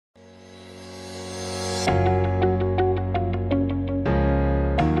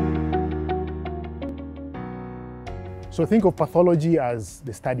So think of pathology as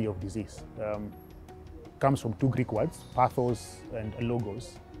the study of disease. Comes from two Greek words, pathos and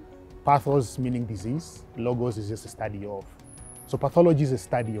logos. Pathos meaning disease, logos is just a study of. So pathology is a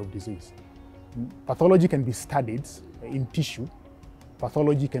study of disease. Pathology can be studied in tissue.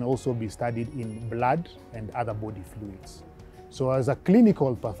 Pathology can also be studied in blood and other body fluids. So as a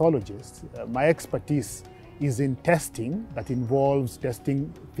clinical pathologist, my expertise is in testing that involves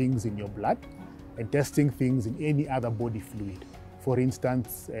testing things in your blood and testing things in any other body fluid. For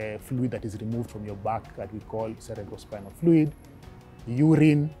instance, fluid that is removed from your back that we call cerebrospinal fluid,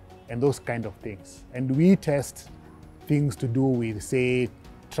 urine, and those kind of things. And we test things to do with, say,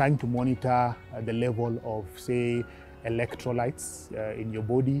 trying to monitor the level of, say, electrolytes in your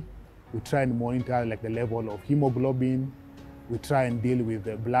body. We try and monitor like the level of hemoglobin. We try and deal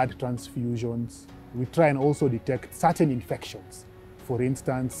with blood transfusions. We try and also detect certain infections. For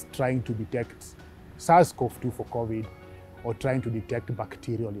instance, trying to detect SARS-CoV-2 for COVID, or trying to detect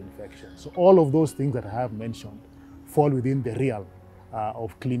bacterial infections. So all of those things that I have mentioned fall within the realm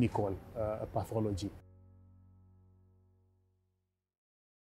of clinical pathology.